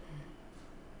dream.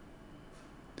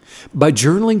 By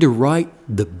journaling to write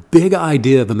the big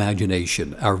idea of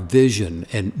imagination, our vision,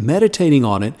 and meditating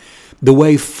on it, The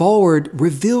way forward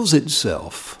reveals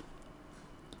itself.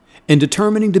 And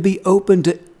determining to be open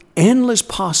to endless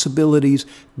possibilities,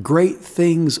 great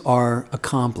things are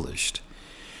accomplished.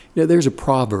 You know, there's a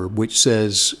proverb which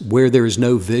says, where there is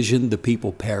no vision, the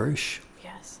people perish.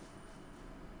 Yes.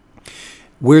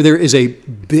 Where there is a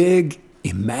big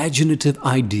imaginative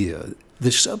idea,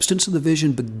 the substance of the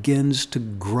vision begins to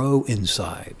grow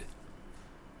inside.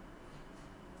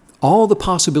 All the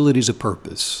possibilities of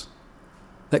purpose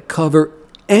that cover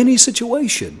any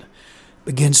situation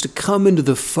begins to come into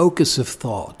the focus of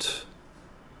thought.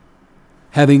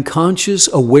 Having conscious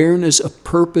awareness of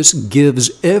purpose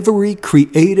gives every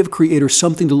creative creator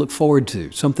something to look forward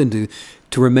to, something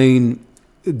to remain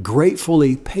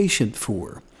gratefully patient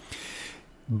for.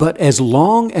 But as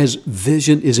long as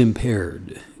vision is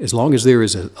impaired, as long as there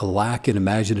is a lack in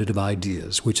imaginative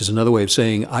ideas, which is another way of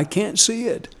saying, I can't see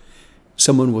it,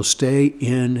 someone will stay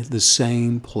in the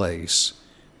same place,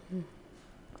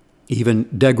 even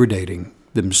degrading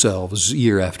themselves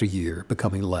year after year,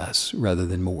 becoming less rather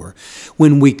than more.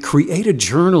 When we create a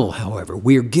journal, however,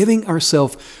 we are giving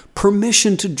ourselves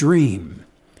permission to dream.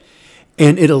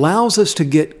 And it allows us to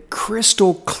get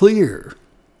crystal clear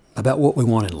about what we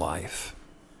want in life.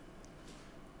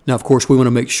 Now, of course, we want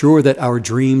to make sure that our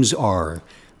dreams are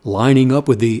lining up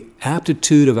with the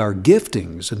aptitude of our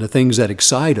giftings and the things that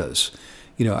excite us,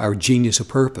 you know, our genius of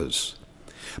purpose.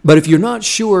 But if you're not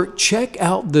sure, check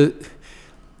out the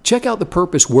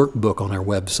Purpose Workbook on our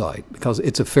website, because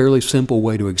it's a fairly simple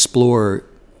way to explore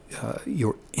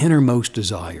your innermost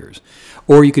desires.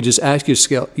 Or you could just ask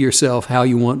yourself how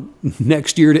you want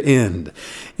next year to end.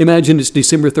 Imagine it's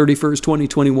December 31st,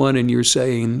 2021, and you're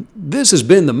saying, this has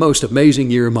been the most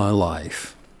amazing year of my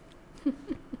life.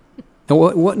 Now,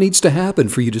 what needs to happen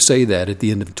for you to say that at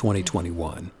the end of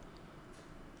 2021?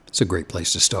 It's a great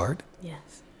place to start.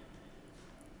 Yes.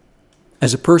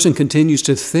 As a person continues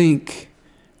to think,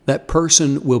 that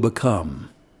person will become.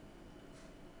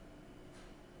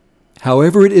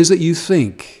 However it is that you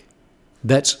think,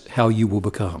 that's how you will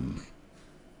become.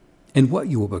 And what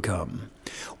you will become.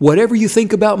 Whatever you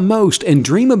think about most and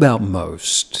dream about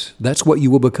most, that's what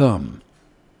you will become.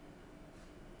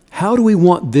 How do we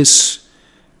want this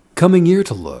coming year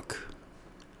to look?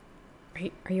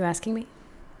 Are you asking me?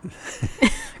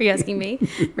 Are you asking me,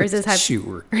 or is this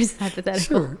Sure. Or is this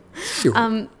hypothetical?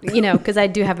 Sure. You know, because I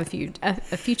do have a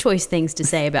few choice things to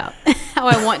say about how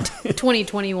I want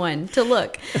 2021 to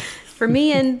look for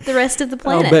me and the rest of the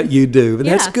planet. I'll bet you do. But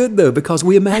that's Yeah. good, though, because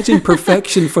we imagine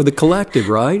perfection for the collective,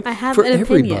 right? I have for an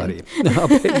everybody.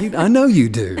 opinion. I know you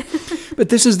do. But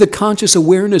this is the conscious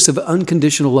awareness of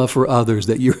unconditional love for others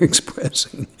that you're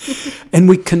expressing. And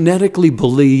we kinetically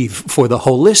believe for the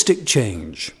holistic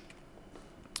change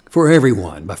for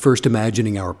everyone by first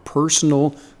imagining our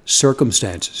personal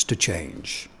circumstances to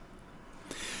change.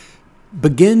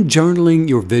 Begin journaling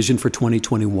your vision for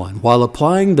 2021 while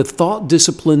applying the thought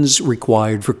disciplines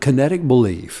required for kinetic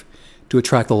belief to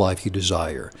attract the life you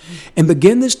desire. And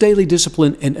begin this daily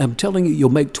discipline, and I'm telling you, you'll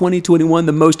make 2021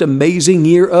 the most amazing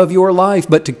year of your life.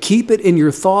 But to keep it in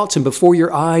your thoughts and before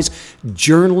your eyes,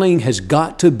 journaling has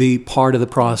got to be part of the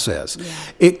process. Yeah.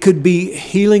 It could be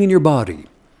healing in your body,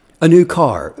 a new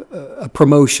car, a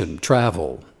promotion,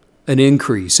 travel, an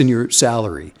increase in your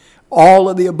salary, all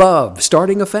of the above,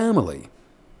 starting a family.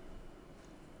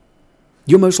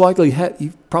 You'll most likely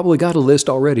you've probably got a list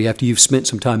already. After you've spent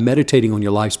some time meditating on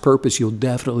your life's purpose, you'll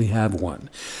definitely have one.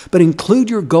 But include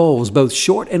your goals, both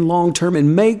short and long term,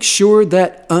 and make sure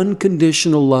that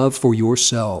unconditional love for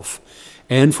yourself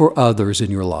and for others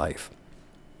in your life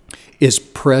is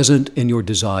present in your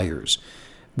desires,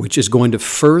 which is going to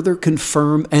further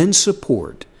confirm and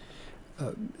support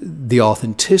the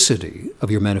authenticity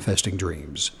of your manifesting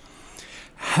dreams.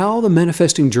 How the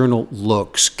manifesting journal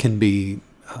looks can be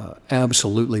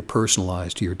absolutely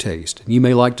personalized to your taste. And you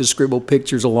may like to scribble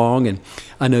pictures along, and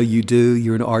I know you do.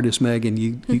 You're an artist, Meg,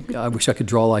 and I wish I could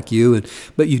draw like you.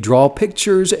 But you draw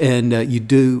pictures, and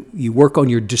you work on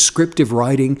your descriptive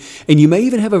writing, and you may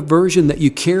even have a version that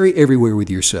you carry everywhere with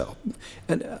yourself,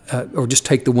 or just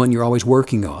take the one you're always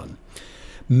working on.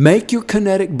 Make your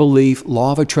kinetic belief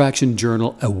law of attraction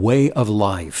journal a way of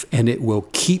life, and it will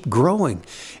keep growing.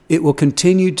 It will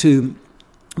continue to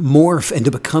morph and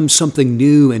to become something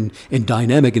new and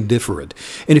dynamic and different.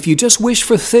 And if you just wish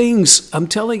for things, I'm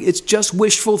telling you, it's just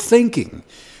wishful thinking.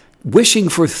 Wishing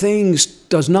for things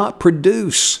does not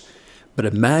produce, but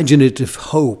imaginative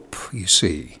hope, you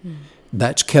see,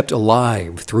 that's kept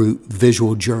alive through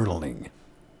visual journaling.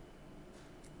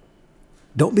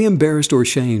 Don't be embarrassed or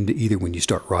ashamed either when you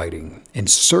start writing, and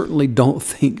certainly don't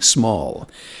think small.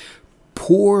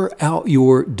 Pour out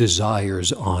your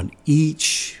desires on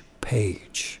each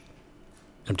page.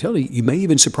 I'm telling you, you may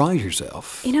even surprise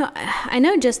yourself. I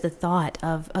know just the thought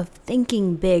of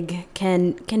thinking big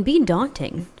can be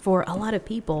daunting for a lot of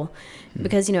people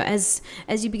because, as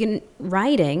you begin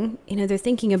writing, they're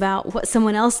thinking about what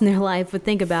someone else in their life would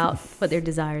think about what their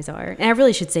desires are. And I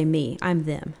really should say me, I'm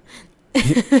them.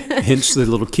 Hence the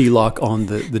little key lock on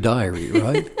the diary,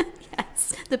 right?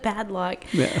 Yes, the padlock.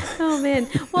 Yeah. Oh man.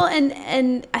 Well,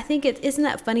 and I think isn't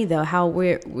that funny though how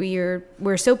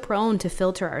we're so prone to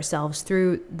filter ourselves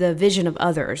through the vision of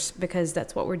others because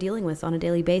that's what we're dealing with on a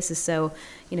daily basis. So,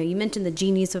 you mentioned the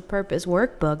Genius of Purpose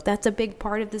workbook. That's a big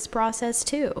part of this process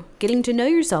too. Getting to know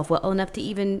yourself well enough to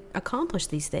even accomplish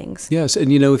these things. Yes,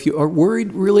 and if you are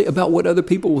worried really about what other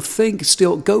people will think,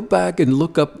 still go back and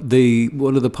look up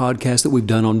one of the podcasts that we've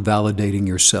done on validating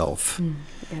yourself.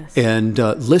 Yes. And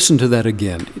listen to that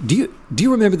again. Do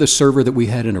you remember the server that we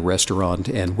had in a restaurant,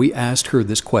 and we asked her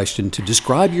this question to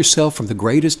describe yourself from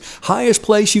the highest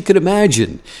place you could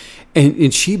imagine,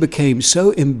 and she became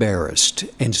so embarrassed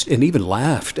and even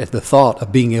laughed at the thought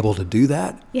of being able to do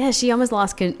that. Yeah, she almost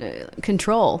lost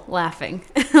control laughing,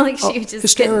 like she was just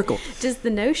hysterical. Just the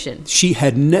notion. She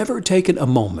had never taken a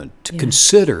moment to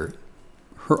consider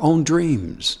her own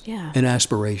dreams and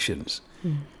aspirations.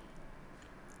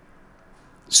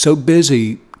 So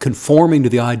busy conforming to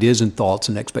the ideas and thoughts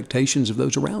and expectations of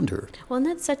those around her. Well, and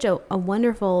that's such a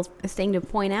wonderful thing to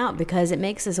point out because it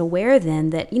makes us aware then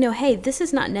that, hey, this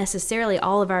is not necessarily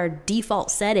all of our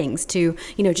default settings to,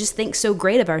 just think so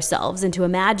great of ourselves and to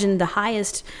imagine the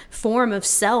highest form of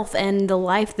self and the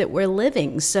life that we're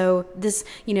living. So this,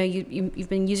 you've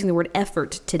been using the word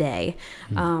effort today.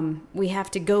 We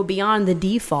have to go beyond the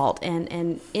default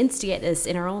and instigate this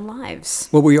in our own lives.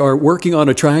 Well, we are working on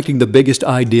attracting the biggest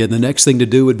idea. The next thing to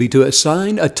do would be to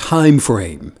assign a time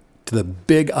frame to the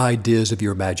big ideas of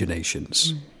your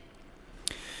imaginations.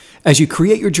 As you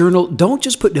create your journal, don't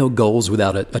just put down goals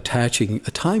without attaching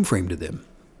a time frame to them.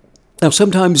 Now,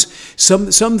 sometimes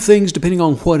some things, depending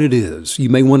on what it is, you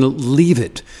may want to leave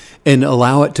it and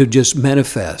allow it to just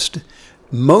manifest.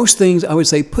 Most things, I would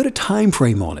say, put a time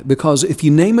frame on it, because if you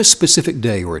name a specific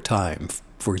day or a time,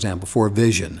 for example, for a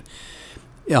vision,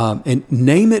 and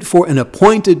name it for an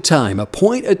appointed time.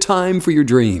 Appoint a time for your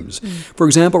dreams. For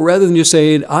example, rather than just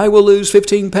saying, I will lose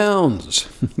 15 pounds,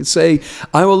 say,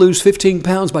 I will lose 15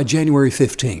 pounds by January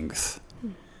 15th.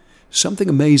 Something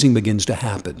amazing begins to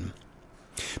happen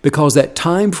because that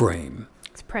time frame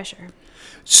It's pressure.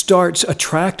 starts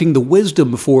attracting the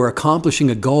wisdom for accomplishing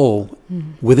a goal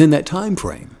within that time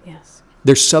frame. Yes.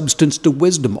 There's substance to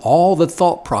wisdom. All the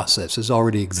thought processes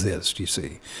already exist, you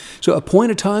see. So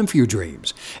appoint a time for your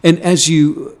dreams. And as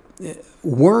you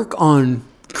work on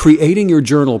creating your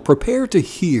journal, prepare to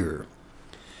hear.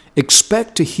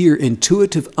 Expect to hear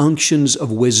intuitive unctions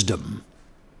of wisdom.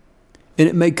 And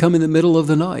it may come in the middle of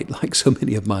the night, like so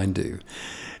many of mine do.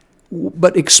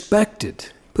 But expect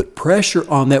it. Put pressure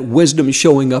on that wisdom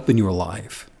showing up in your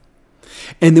life.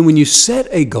 And then when you set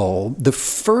a goal, the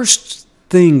first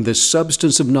thing the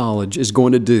substance of knowledge is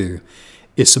going to do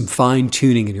is some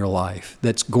fine-tuning in your life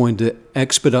that's going to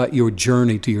expedite your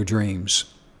journey to your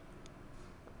dreams.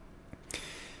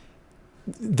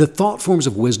 The thought forms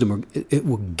of wisdom, it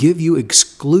will give you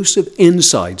exclusive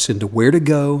insights into where to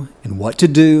go and what to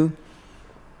do.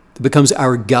 It becomes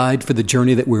our guide for the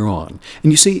journey that we're on.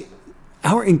 And you see,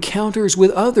 our encounters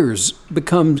with others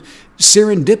become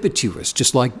serendipitous,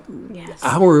 just like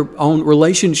our own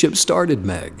relationship started,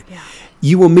 Meg. Yeah.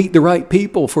 You will meet the right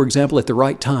people, for example, at the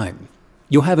right time.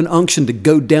 You'll have an unction to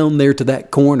go down there to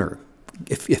that corner.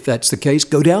 If that's the case,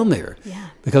 go down there. Yeah.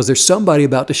 Because there's somebody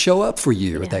about to show up for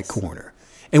you at that corner.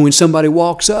 And when somebody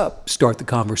walks up, start the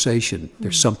conversation.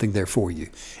 There's something there for you.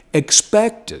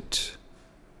 Expect it.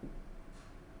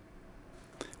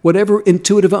 Whatever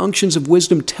intuitive unctions of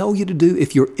wisdom tell you to do,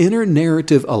 if your inner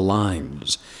narrative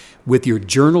aligns with your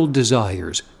journal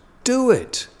desires, do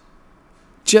it.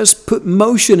 Just put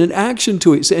motion and action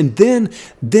to it, and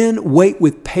then wait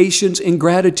with patience and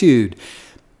gratitude.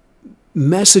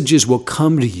 Messages will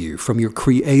come to you from your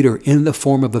Creator in the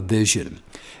form of a vision.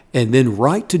 And then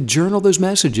write to journal those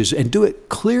messages and do it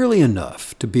clearly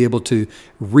enough to be able to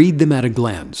read them at a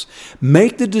glance.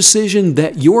 Make the decision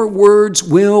that your words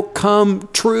will come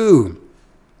true.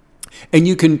 And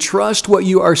you can trust what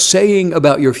you are saying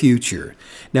about your future.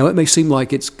 Now, it may seem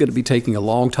like it's going to be taking a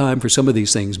long time for some of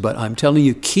these things, but I'm telling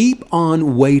you, keep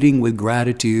on waiting with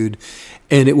gratitude,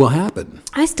 and it will happen.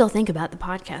 I still think about the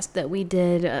podcast that we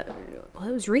did,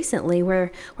 it was recently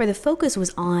where the focus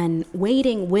was on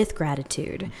waiting with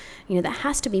gratitude. That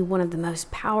has to be one of the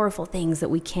most powerful things that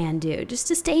we can do, just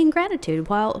to stay in gratitude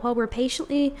while we're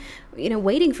patiently,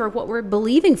 waiting for what we're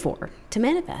believing for to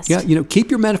manifest. Yeah, keep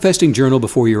your manifesting journal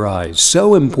before your eyes.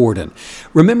 So important.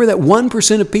 Remember that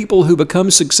 1% of people who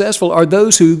become successful are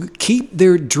those who keep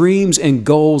their dreams and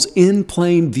goals in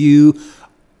plain view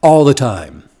all the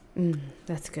time.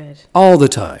 That's good. All the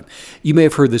time. You may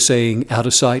have heard the saying, out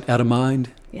of sight, out of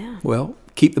mind. Yeah. Well,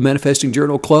 keep the manifesting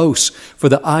journal close for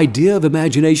the idea of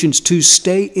imaginations to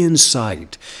stay in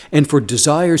sight and for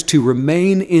desires to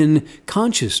remain in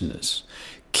consciousness.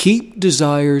 Keep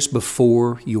desires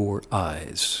before your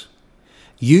eyes.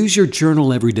 Use your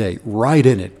journal every day. Write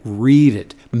in it, read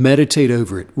it, meditate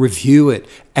over it, review it,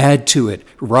 add to it,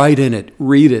 write in it,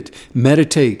 read it,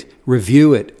 meditate,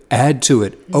 review it, add to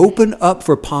it. Open up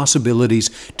for possibilities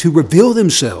to reveal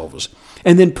themselves,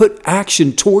 and then put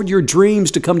action toward your dreams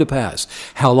to come to pass.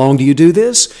 How long do you do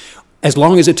this? As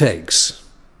long as it takes.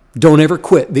 Don't ever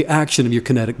quit the action of your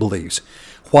kinetic beliefs.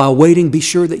 While waiting, be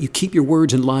sure that you keep your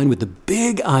words in line with the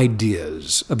big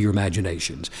ideas of your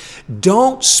imaginations.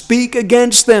 Don't speak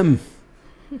against them.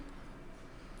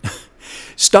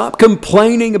 Stop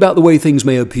complaining about the way things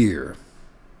may appear,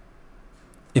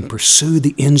 and pursue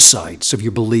the insights of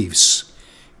your beliefs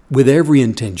with every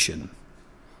intention.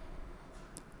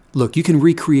 Look, you can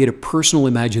recreate a personal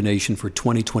imagination for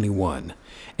 2021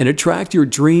 and attract your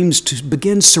dreams to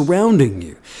begin surrounding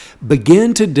you.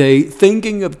 Begin today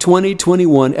thinking of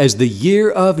 2021 as the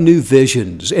year of new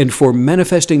visions and for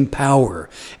manifesting power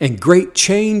and great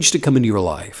change to come into your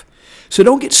life. So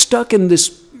don't get stuck in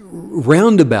this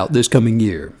roundabout this coming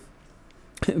year.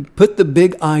 Put the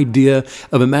big idea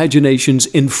of imaginations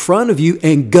in front of you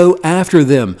and go after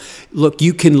them. Look,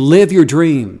 you can live your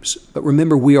dreams, but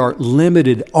remember, we are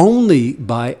limited only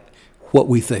by what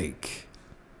we think.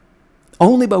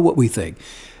 Only by what we think.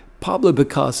 Pablo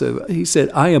Picasso, he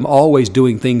said, I am always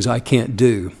doing things I can't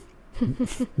do.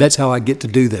 That's how I get to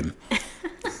do them.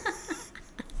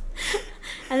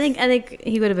 I think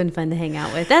he would have been fun to hang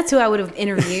out with. That's who I would have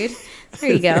interviewed. There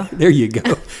you go. There you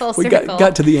go. Full we circle.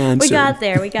 got to the answer. We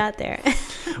got there.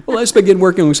 Well, let's begin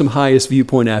working with some highest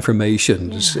viewpoint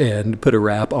affirmations and put a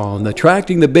wrap on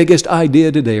attracting the biggest idea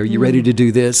today. Are you ready to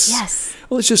do this? Yes.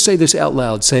 Well, let's just say this out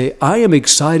loud. Say, I am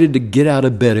excited to get out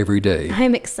of bed every day. I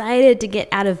am excited to get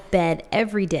out of bed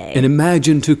every day. And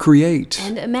imagine to create.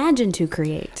 And imagine to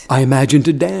create. I imagine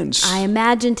to dance. I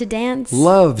imagine to dance.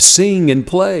 Love, sing, and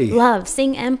play. Love,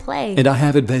 sing, and play. And I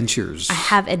have adventures. I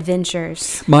have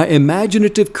adventures. My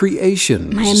imaginative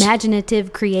creations. My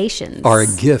imaginative creations. Are a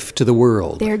gift to the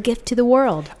world. They're a gift to the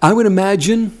world. I would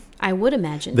imagine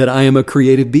that I am a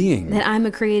creative being. That I'm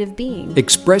a creative being.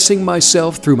 Expressing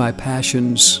myself through my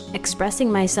passions.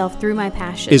 Expressing myself through my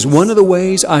passions. Is one of the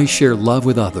ways I share love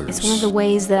with others. It's one of the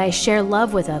ways that I share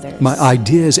love with others. My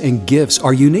ideas and gifts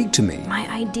are unique to me. My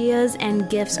ideas and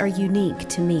gifts are unique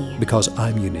to me. Because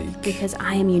I'm unique. Because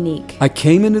I am unique. I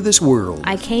came into this world.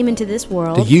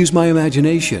 To use my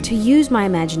imagination.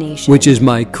 Which is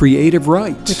my creative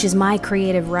right.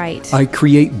 I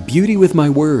create beauty with my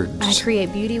words. I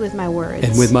create beauty with my words.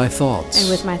 And with my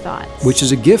thoughts. Which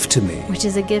is a gift to me.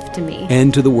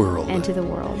 And to the world.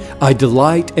 I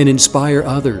delight and inspire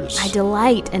others.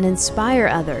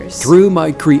 Through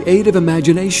my creative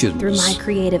imaginations.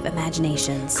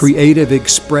 Creative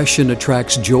expression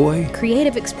attracts joy.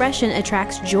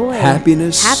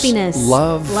 Happiness.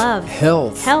 Love.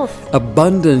 Health.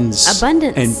 Abundance.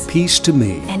 And peace to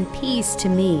me.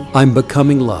 I'm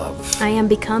becoming love. I'm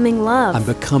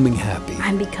becoming happy.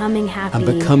 I'm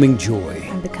becoming joy.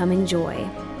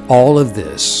 All of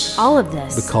this.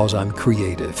 Because I'm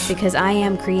creative.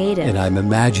 And I'm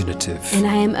imaginative. And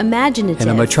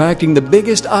I'm attracting the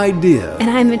biggest idea.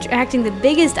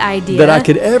 That I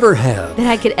could ever have.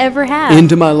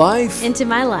 Into my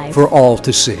life. For all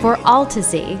to see.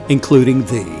 Including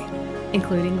thee.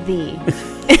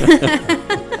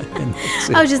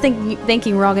 I was just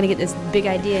thinking we're all going to get this big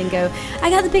idea and go, I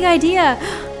got the big idea.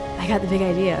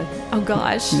 Oh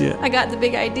gosh. Yeah. I got the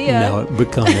big idea. Now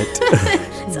become it.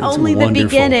 It's only wonderful. The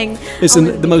beginning. It's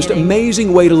the most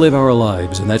amazing way to live our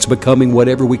lives, and that's becoming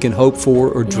whatever we can hope for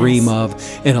or dream of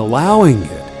and allowing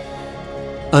it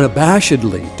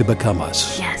unabashedly to become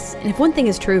us. Yes. And if one thing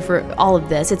is true for all of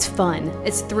this, it's fun,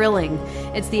 it's thrilling,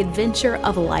 it's the adventure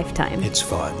of a lifetime. It's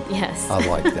fun. Yes. I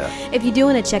like that. If you do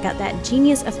want to check out that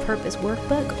Genius of Purpose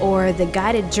workbook or the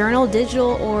guided journal,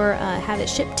 digital, or have it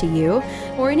shipped to you,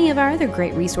 or any of our other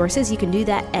great resources, you can do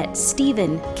that at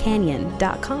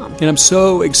StephenCanyon.com. And I'm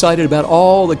so excited about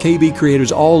all the KB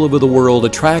creators all over the world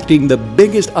attracting the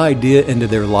biggest idea into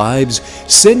their lives,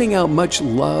 sending out much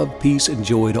love, peace, and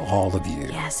joy to all of you.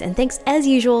 Yes, and thanks as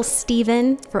usual,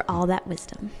 Stephen, for all that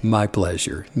wisdom. My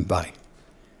pleasure. Bye.